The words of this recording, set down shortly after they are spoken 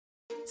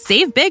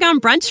Save big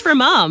on brunch for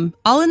mom,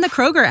 all in the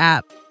Kroger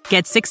app.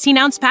 Get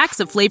 16-ounce packs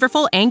of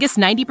flavorful Angus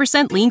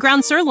 90% lean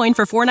ground sirloin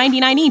for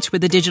 $4.99 each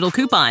with a digital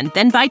coupon.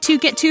 Then buy 2,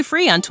 get 2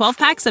 free on 12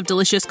 packs of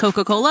delicious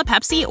Coca-Cola,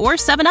 Pepsi, or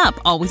 7-Up,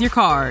 all with your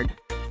card.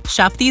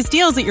 Shop these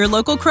deals at your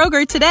local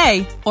Kroger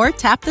today, or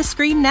tap the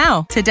screen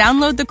now to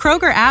download the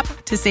Kroger app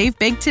to save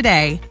big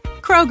today.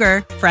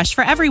 Kroger, fresh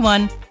for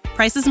everyone.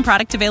 Prices and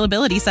product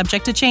availability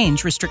subject to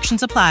change.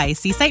 Restrictions apply.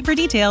 See site for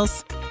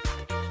details.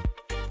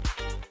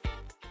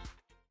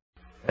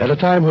 At a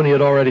time when he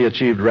had already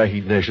achieved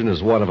recognition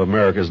as one of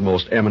America's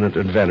most eminent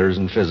inventors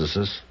and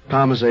physicists,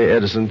 Thomas A.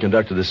 Edison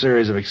conducted a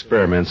series of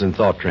experiments in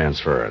thought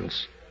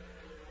transference.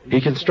 He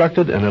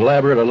constructed an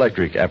elaborate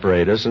electric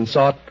apparatus and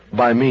sought,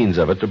 by means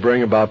of it, to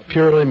bring about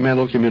purely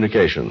mental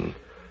communication.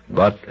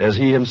 But, as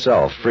he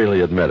himself freely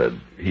admitted,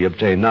 he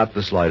obtained not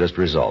the slightest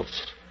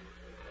results.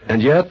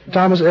 And yet,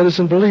 Thomas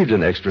Edison believed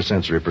in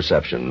extrasensory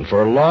perception,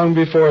 for long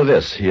before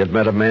this he had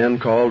met a man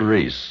called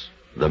Reese,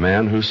 the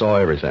man who saw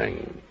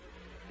everything.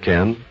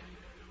 Ken?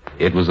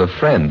 It was a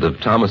friend of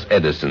Thomas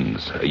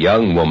Edison's, a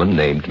young woman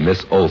named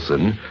Miss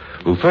Olson,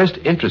 who first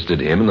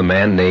interested him in the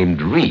man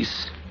named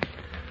Reese.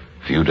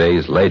 A few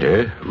days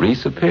later,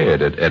 Reese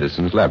appeared at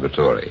Edison's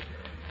laboratory.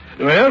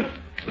 Well,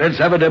 let's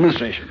have a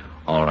demonstration.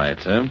 All right,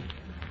 sir.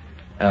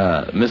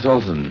 Miss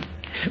Olson,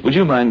 would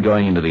you mind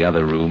going into the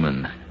other room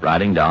and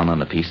writing down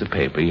on a piece of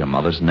paper your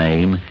mother's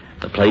name,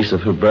 the place of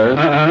her birth?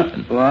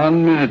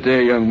 1 minute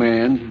there, young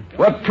man.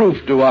 What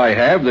proof do I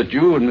have that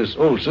you and Miss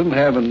Olson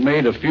haven't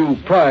made a few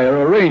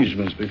prior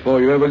arrangements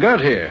before you ever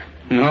got here?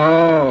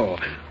 No,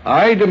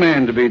 I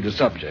demand to be the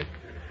subject.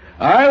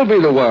 I'll be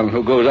the one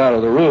who goes out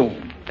of the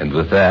room. And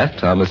with that,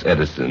 Thomas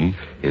Edison,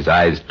 his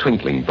eyes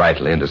twinkling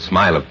brightly and a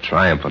smile of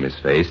triumph on his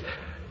face,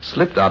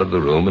 slipped out of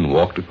the room and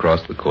walked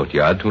across the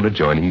courtyard to an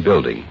adjoining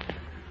building.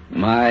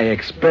 My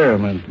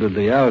experiment with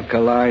the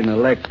alkaline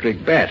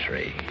electric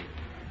battery.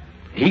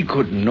 He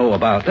couldn't know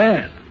about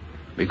that,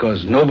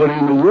 because nobody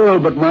in the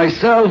world but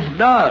myself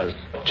does.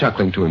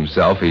 Chuckling to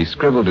himself, he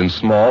scribbled in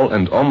small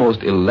and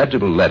almost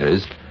illegible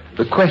letters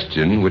the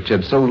question which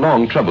had so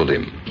long troubled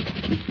him.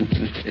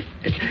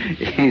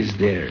 Is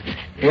there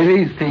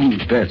anything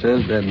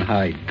better than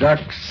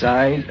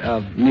hydroxide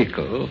of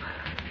nickel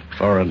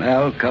for an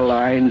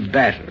alkaline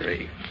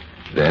battery?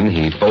 Then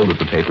he folded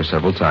the paper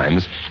several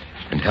times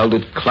and held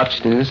it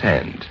clutched in his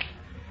hand.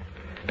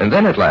 And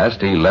then at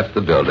last he left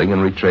the building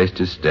and retraced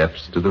his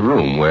steps to the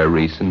room where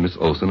Reese and Miss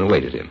Olson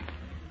awaited him.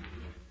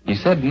 He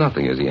said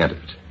nothing as he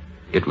entered.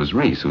 It was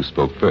Reese who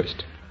spoke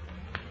first.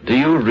 Do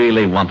you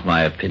really want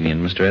my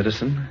opinion, Mr.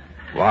 Edison?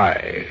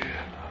 Why?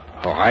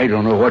 Oh, I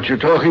don't know what you're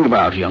talking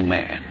about, young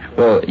man.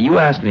 Well, you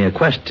asked me a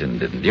question,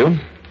 didn't you?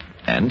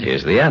 And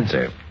here's the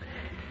answer.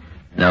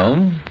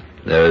 No,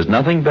 there is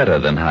nothing better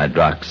than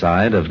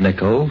hydroxide of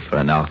nickel for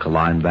an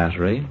alkaline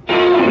battery.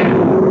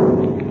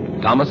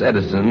 Thomas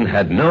Edison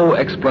had no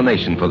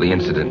explanation for the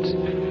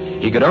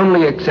incident. He could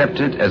only accept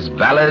it as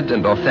valid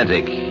and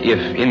authentic, if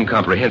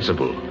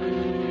incomprehensible.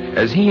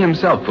 As he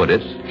himself put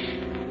it,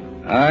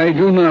 I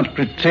do not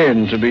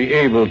pretend to be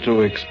able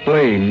to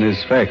explain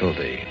this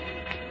faculty.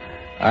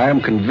 I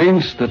am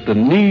convinced that the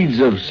needs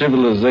of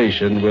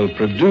civilization will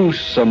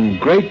produce some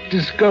great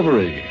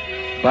discovery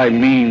by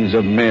means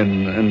of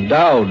men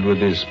endowed with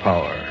this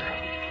power.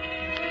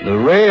 The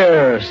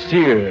rare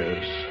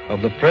seers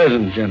of the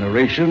present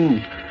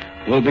generation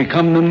will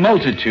become the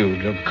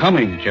multitude of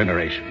coming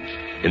generations.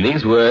 In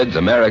these words,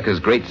 America's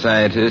great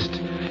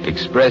scientist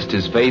expressed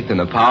his faith in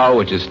a power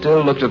which is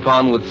still looked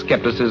upon with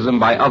skepticism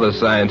by other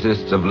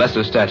scientists of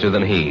lesser stature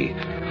than he.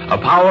 A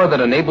power that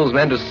enables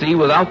men to see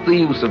without the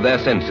use of their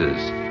senses.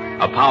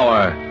 A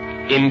power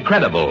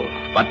incredible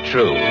but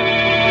true.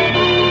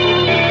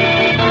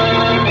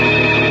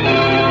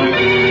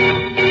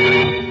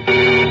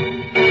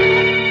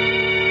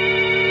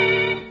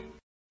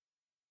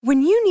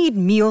 When you need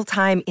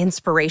mealtime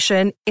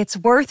inspiration, it's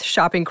worth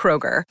shopping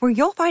Kroger, where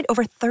you'll find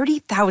over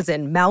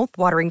 30,000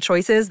 mouth-watering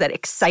choices that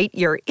excite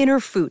your inner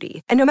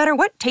foodie. And no matter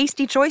what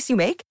tasty choice you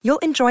make, you'll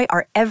enjoy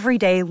our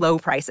everyday low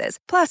prices,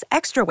 plus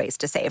extra ways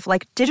to save,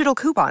 like digital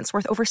coupons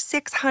worth over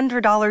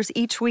 $600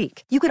 each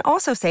week. You can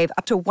also save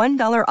up to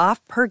 $1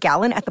 off per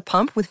gallon at the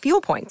pump with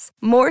fuel points.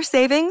 More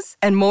savings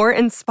and more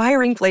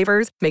inspiring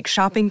flavors make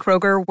shopping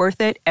Kroger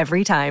worth it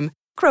every time.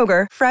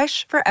 Kroger,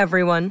 fresh for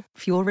everyone.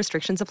 Fuel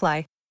restrictions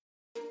apply.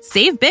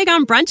 Save big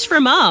on brunch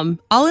for mom,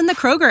 all in the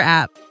Kroger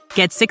app.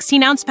 Get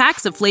 16-ounce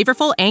packs of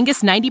flavorful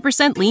Angus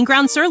 90% lean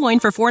ground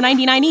sirloin for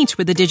 $4.99 each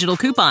with a digital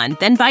coupon.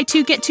 Then buy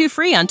 2, get 2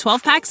 free on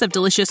 12 packs of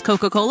delicious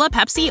Coca-Cola,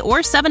 Pepsi, or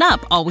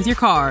 7-Up, all with your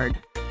card.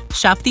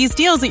 Shop these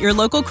deals at your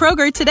local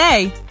Kroger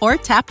today, or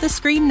tap the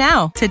screen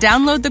now to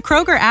download the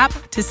Kroger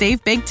app to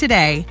save big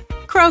today.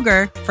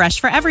 Kroger, fresh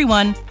for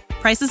everyone.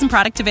 Prices and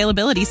product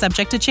availability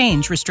subject to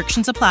change.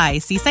 Restrictions apply.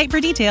 See site for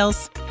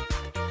details.